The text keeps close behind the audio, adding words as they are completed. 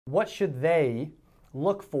What should they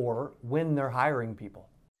look for when they're hiring people?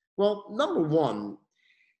 Well, number one,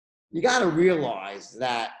 you got to realize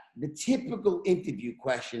that the typical interview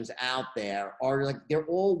questions out there are like they're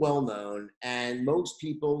all well known, and most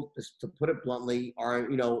people, just to put it bluntly, are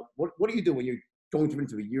what do you do when you're going to an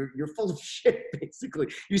interview? You're full of shit, basically.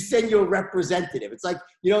 You send your representative. It's like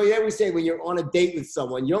you always say when you're on a date with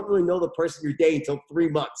someone, you don't really know the person you're dating until 3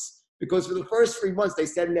 months because for the first 3 months they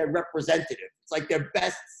send their representative. It's like their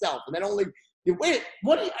best self, and then only you wait,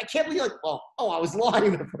 what? I can't believe like, well, oh, I was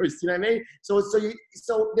lying at first. You know what I mean? So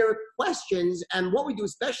there are questions, and what we do,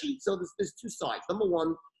 especially, so there's two sides. Number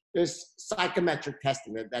one, there's psychometric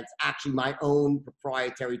testing. That's actually my own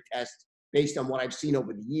proprietary test based on what I've seen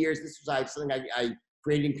over the years. This was something I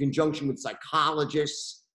created in conjunction with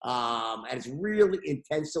psychologists, and it's really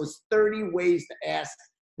intense. So it's 30 ways to ask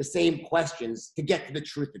the same questions to get to the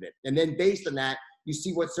truth of it, and then based on that, you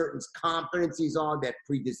see what certain competencies are, their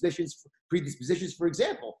predispositions. For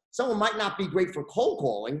example, someone might not be great for cold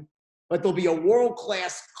calling, but they'll be a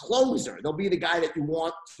world-class closer. They'll be the guy that you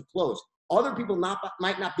want to close. Other people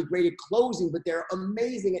might not be great at closing, but they're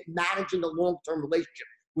amazing at managing a long-term relationship,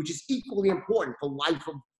 which is equally important for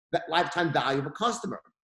lifetime value of a customer.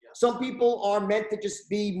 Some people are meant to just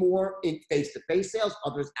be more in face-to-face sales,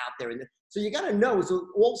 others out there. So you got to know, so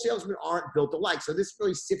all salesmen aren't built alike. So this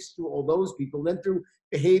really sifts through all those people. Then through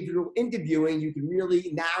behavioral interviewing, you can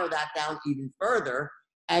really narrow that down even further.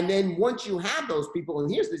 And then once you have those people,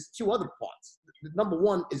 and there's two other parts. Number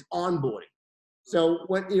one is onboarding. So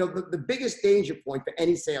when the biggest danger point for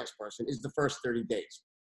any salesperson is the first 30 days.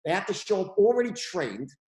 They have to show up already trained.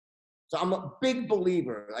 So I'm a big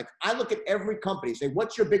believer. Like I look at every company, say,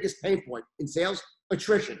 what's your biggest pain point in sales?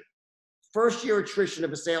 Attrition. First year attrition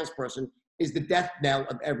of a salesperson is the death knell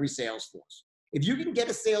of every sales force. If you can get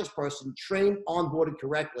a salesperson trained, onboarded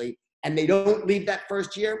correctly, and they don't leave that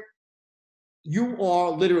first year, you are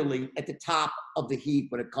literally at the top of the heap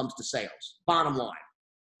when it comes to sales. Bottom line.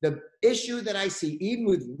 The issue that I see, even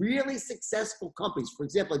with really successful companies, for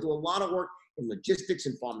example, I do a lot of work in logistics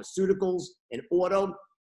and pharmaceuticals and auto.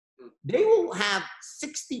 They will have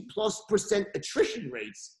 60+% attrition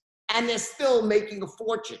rates and they're still making a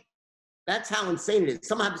fortune. That's how insane it is.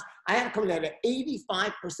 Sometimes I had a company that had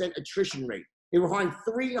an 85% attrition rate. They were hiring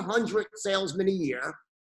 300 salesmen a year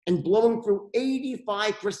and blowing through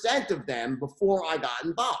 85% of them before I got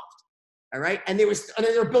involved. All right. And they're a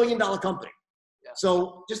 $1 billion company. Yeah.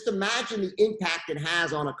 So just imagine the impact it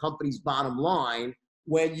has on a company's bottom line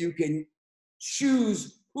when you can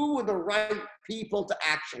choose who are the right people to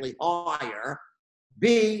actually hire.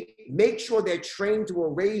 B, make sure they're trained to a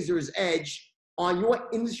razor's edge on your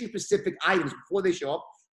industry-specific items before they show up.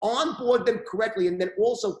 Onboard them correctly, and then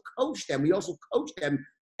also coach them. We also coach them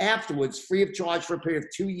afterwards, free of charge for a period of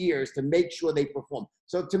 2 years to make sure they perform.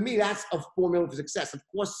 So to me, that's a formula for success. Of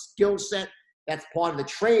course, skill set, that's part of the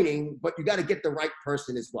training, but you got to get the right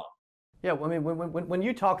person as well. Yeah, I mean, when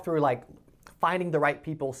you talk through like finding the right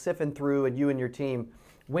people, sifting through, and you and your team,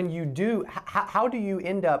 when you do, how do you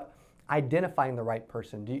end up identifying the right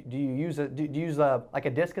person? Do you use like a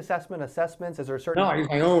disc assessments? Is there a certain? No, I use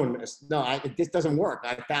my own. No, this doesn't work.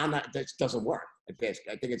 I found that this doesn't work at disc.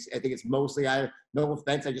 I think it's mostly. No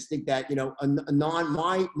offense. I just think that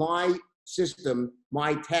my system,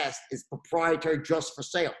 my test is proprietary just for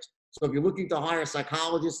sales. So if you're looking to hire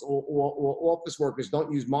psychologists or office workers,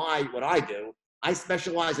 don't use what I do. I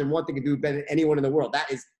specialize in one thing to do better than anyone in the world. That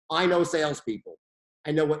is, I know salespeople.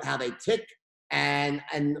 I know how they tick, and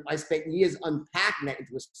I spent years unpacking that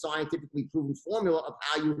into a scientifically proven formula of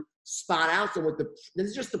how you spot out someone. This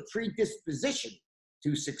is just a predisposition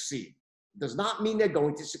to succeed. It does not mean they're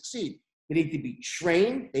going to succeed. They need to be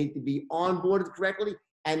trained. They need to be onboarded correctly,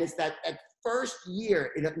 and it's that first year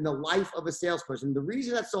in the life of a salesperson. The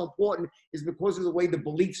reason that's so important is because of the way the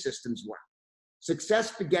belief systems work.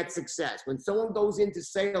 Success begets success. When someone goes into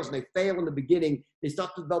sales and they fail in the beginning, they start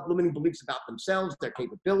to develop limiting beliefs about themselves, their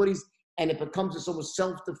capabilities, and it becomes a sort of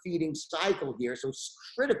self-defeating cycle here. So it's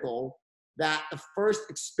critical that the first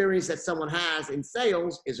experience that someone has in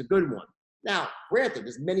sales is a good one. Now, granted,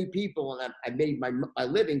 there's many people, and I made my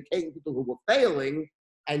living taking people who were failing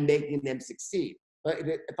and making them succeed. But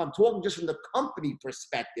if I'm talking just from the company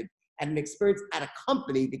perspective and an experience at a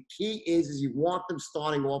company, the key is you want them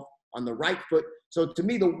starting off on the right foot. So to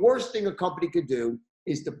me, the worst thing a company could do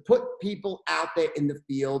is to put people out there in the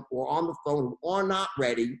field or on the phone who are not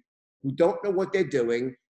ready, who don't know what they're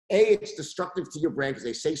doing. A, it's destructive to your brand because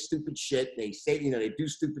they say stupid shit. They say, they do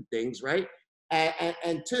stupid things, right?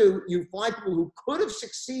 And two, you find people who could have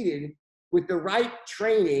succeeded with the right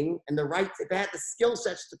training and if they had the skill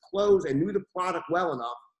sets to close and knew the product well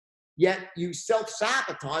enough, Yet you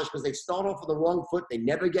self-sabotage because they start off with the wrong foot, they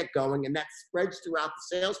never get going, and that spreads throughout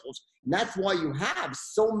the sales force. And that's why you have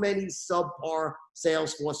so many subpar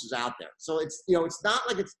sales forces out there. So it's, you know, it's not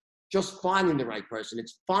like it's just finding the right person.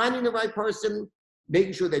 It's finding the right person,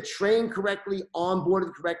 making sure they're trained correctly,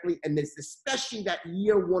 onboarded correctly, and this, especially that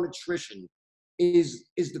year one attrition is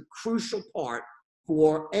the crucial part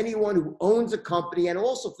for anyone who owns a company, and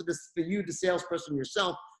also for this, for you, the salesperson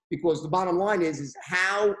yourself, because the bottom line is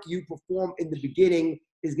how you perform in the beginning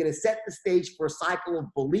is going to set the stage for a cycle of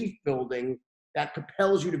belief building that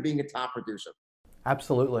propels you to being a top producer.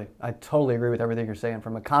 Absolutely. I totally agree with everything you're saying.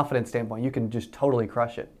 From a confidence standpoint, you can just totally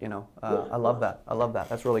crush it. You know, I love that. I love that.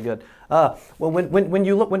 That's really good. Well, when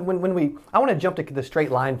you look, I want to jump to the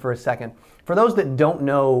straight line for a second. For those that don't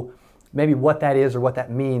know maybe what that is or what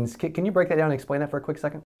that means, can you break that down and explain that for a quick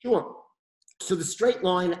second? Sure. So the straight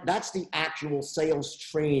line, that's the actual sales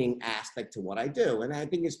training aspect to what I do. And I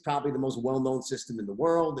think it's probably the most well-known system in the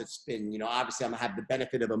world. It's been, you know, obviously I'm gonna have the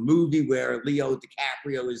benefit of a movie where Leo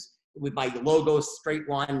DiCaprio is with my logo, straight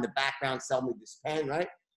line in the background, sell me this pen, right?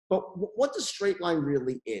 But what the straight line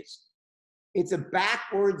really is, it's a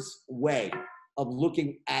backwards way of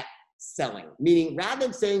looking at selling. Meaning rather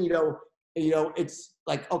than saying, you know, it's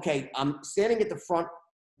like, okay, I'm standing at the front.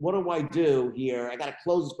 What do I do here? I got to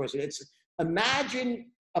close this person. It's imagine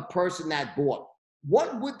a person that bought.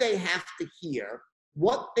 What would they have to hear?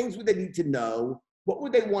 What things would they need to know? What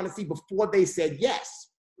would they want to see before they said yes?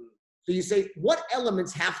 So you say, what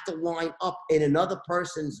elements have to line up in another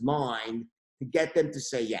person's mind to get them to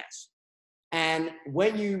say yes? And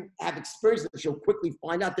when you have experience this, you'll quickly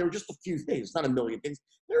find out there are just a few things, it's not a million things.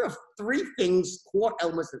 There are 3 things, core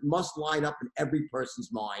elements that must line up in every person's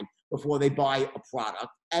mind before they buy a product.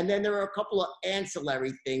 And then there are a couple of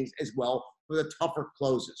ancillary things as well for the tougher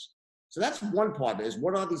closes. So that's one part of it, is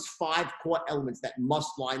what are these 5 core elements that must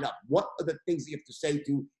line up? What are the things that you have to say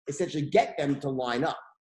to essentially get them to line up?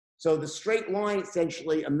 So the straight line,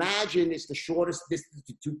 essentially, imagine it's the shortest distance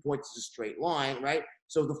to 2 points is a straight line, right?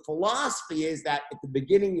 So the philosophy is that at the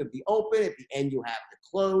beginning you have the open, at the end you have the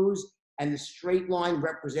close, and the straight line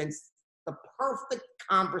represents the perfect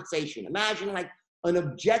conversation. Imagine like an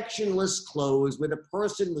objectionless close where the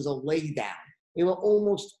person was a lay down. They were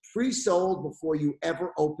almost pre-sold before you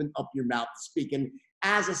ever opened up your mouth to speak. And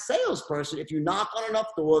as a salesperson, if you knock on enough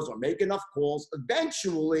doors or make enough calls,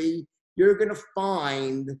 eventually you're going to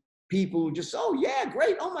find people who just, oh yeah,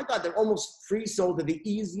 great, oh my God, they're almost pre-sold to the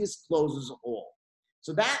easiest closes of all.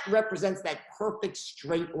 So that represents that perfect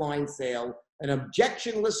straight line sale, an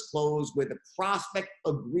objectionless close where the prospect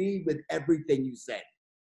agreed with everything you said.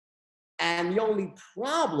 And the only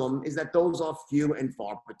problem is that those are few and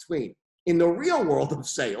far between. In the real world of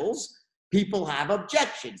sales, people have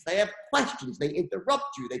objections, they have questions, they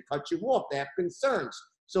interrupt you, they cut you off, they have concerns.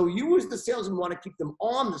 So you as the salesman want to keep them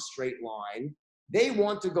on the straight line. They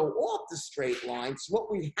want to go off the straight line. So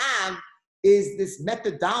what we have is this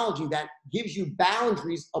methodology that gives you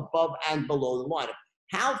boundaries above and below the line of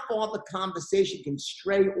how far the conversation can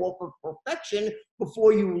stray off of perfection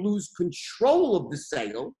before you lose control of the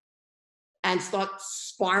sale and start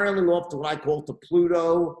spiraling off to what I call to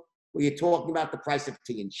Pluto, where you're talking about the price of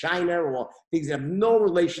tea in China or things that have no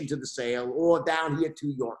relation to the sale, or down here to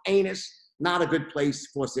your anus. Not a good place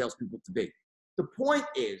for salespeople to be. The point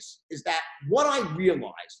is that what I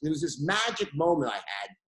realized, there was this magic moment I had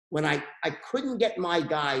when I couldn't get my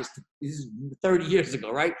guys to, this is 30 years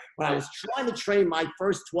ago, right? When I was trying to train my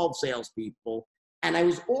first 12 salespeople, and I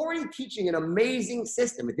was already teaching an amazing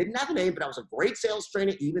system. It didn't have a name, but I was a great sales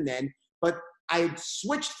trainer even then. But I had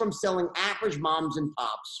switched from selling average moms and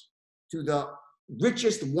pops to the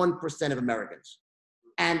richest 1% of Americans.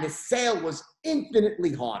 And the sale was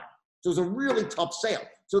infinitely harder. So it was a really tough sale.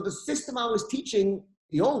 So the system I was teaching,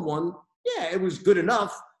 the old one, yeah, it was good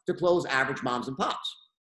enough to close average moms and pops.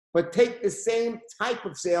 But take the same type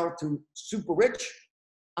of sale to super rich,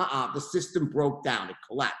 the system broke down, it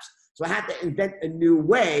collapsed. So I had to invent a new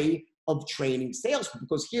way of training salespeople,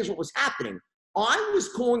 because here's what was happening. I was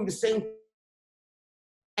calling the same,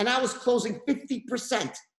 and I was closing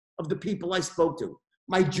 50% of the people I spoke to.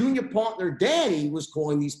 My junior partner, Danny, was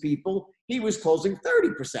calling these people. He was closing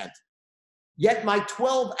 30%. Yet my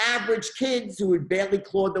 12 average kids who had barely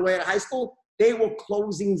clawed their way out of high school, they were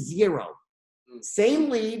closing 0. Same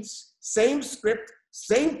leads, same script,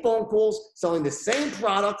 same phone calls, selling the same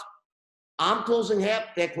product. I'm closing half,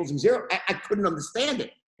 they're closing 0. I couldn't understand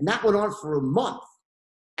it. And that went on for a month.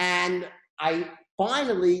 And I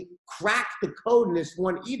finally cracked the code in this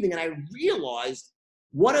one evening, and I realized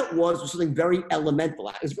what it was something very elemental.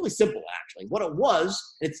 It was really simple, actually. What it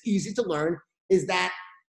was, and it's easy to learn, is that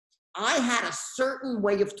I had a certain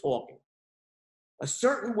way of talking, a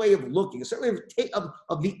certain way of looking, a certain way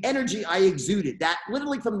of the energy I exuded, that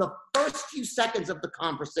literally from the first few seconds of the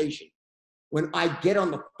conversation, when I get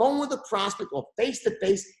on the phone with a prospect or face to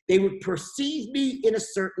face, they would perceive me in a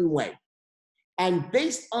certain way. And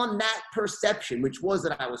based on that perception, which was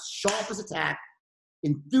that I was sharp as a tack,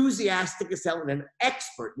 enthusiastic as hell, and an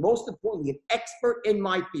expert, most importantly, an expert in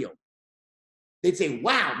my field, they'd say,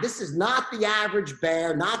 wow, this is not the average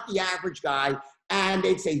bear, not the average guy. And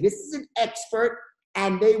they'd say, this is an expert,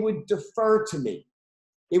 and they would defer to me.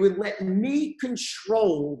 They would let me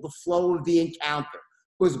control the flow of the encounter.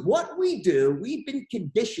 Because what we do, we've been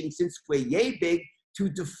conditioned since we're yay big to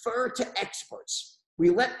defer to experts. We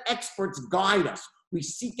let experts guide us. We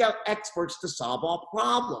seek out experts to solve our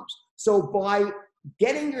problems. So by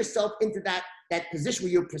getting yourself into that position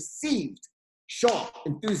where you're perceived, sharp,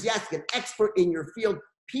 enthusiastic, an expert in your field,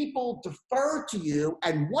 people defer to you.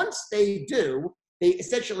 And once they do, they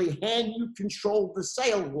essentially hand you control of the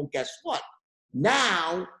sale. Well, guess what?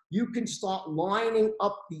 Now you can start lining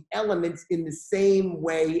up the elements in the same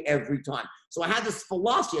way every time. So I had this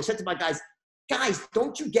philosophy. I said to my guys,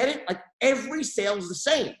 don't you get it? Like every sale is the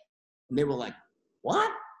same. And they were like, what?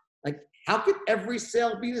 Like, how could every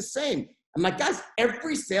sale be the same? I'm like, guys,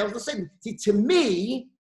 every sale is the same. See, to me,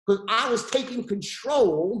 because I was taking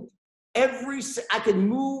control, I could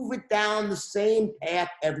move it down the same path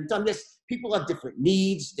every time. Yes, people have different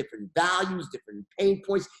needs, different values, different pain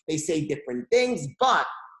points. They say different things, but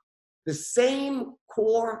the same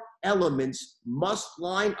core elements must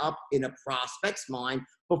line up in a prospect's mind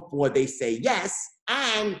before they say yes.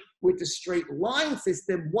 And with the straight line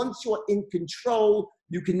system, once you're in control,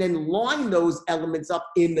 you can then line those elements up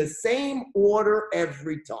in the same order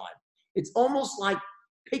every time. It's almost like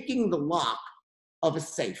picking the lock of a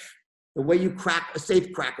safe. The way you crack a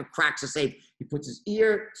safe cracker cracks a safe. He puts his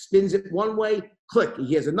ear, spins it one way, click, he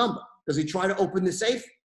hears a number. Does he try to open the safe?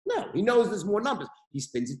 No, he knows there's more numbers. He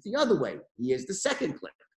spins it the other way. He hears the second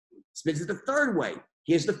click. Spins it the third way.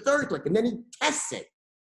 Here's the third click, and then he tests it.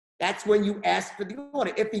 That's when you ask for the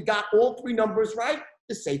order. If he got all three numbers right,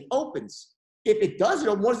 the safe opens. If it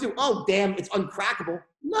doesn't, what does he do? Oh, damn, it's uncrackable.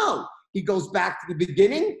 No, he goes back to the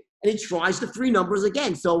beginning, and he tries the three numbers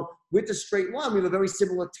again. So with the straight line, we have a very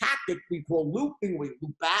similar tactic we call looping. We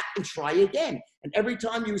loop back and try again. And every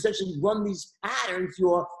time you essentially run these patterns,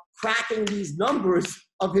 you're cracking these numbers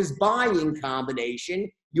of his buying combination.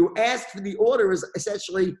 You ask for the order is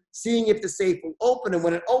essentially seeing if the safe will open, and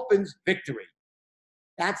when it opens, victory.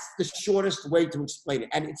 That's the shortest way to explain it.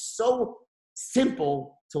 And it's so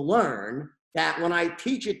simple to learn that when I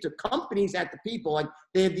teach it to companies and to people, like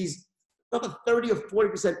they have these about 30 or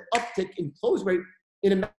 40% uptick in close rate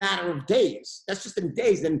in a matter of days. That's just in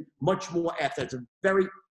days, and much more after. It's a very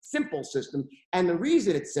simple system. And the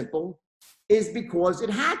reason it's simple is because it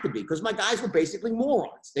had to be, because my guys were basically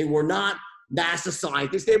morons. They were not NASA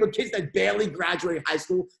scientists. They were kids that barely graduated high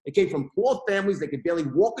school. They came from poor families. They could barely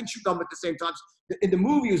walk and chew gum at the same time. In the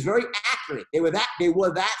movie, it was very accurate. They were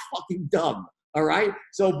that fucking dumb. All right.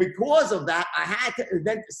 So because of that, I had to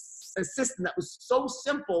invent a system that was so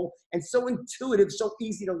simple and so intuitive, so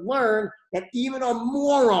easy to learn that even a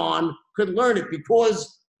moron could learn it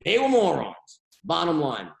because they were morons. Bottom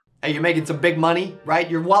line. Hey, you're making some big money, right?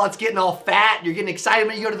 Your wallet's getting all fat. You're getting excited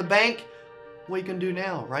when you go to the bank. What are you gonna do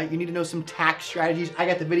now, right? You need to know some tax strategies. I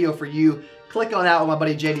got the video for you. Click on that with my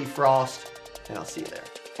buddy JD Frost, and I'll see you there.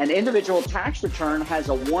 An individual tax return has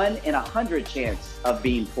a 1 in 100 chance of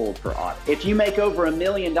being pulled for audit. If you make over $1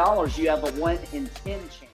 million, you have a 1 in 10 chance.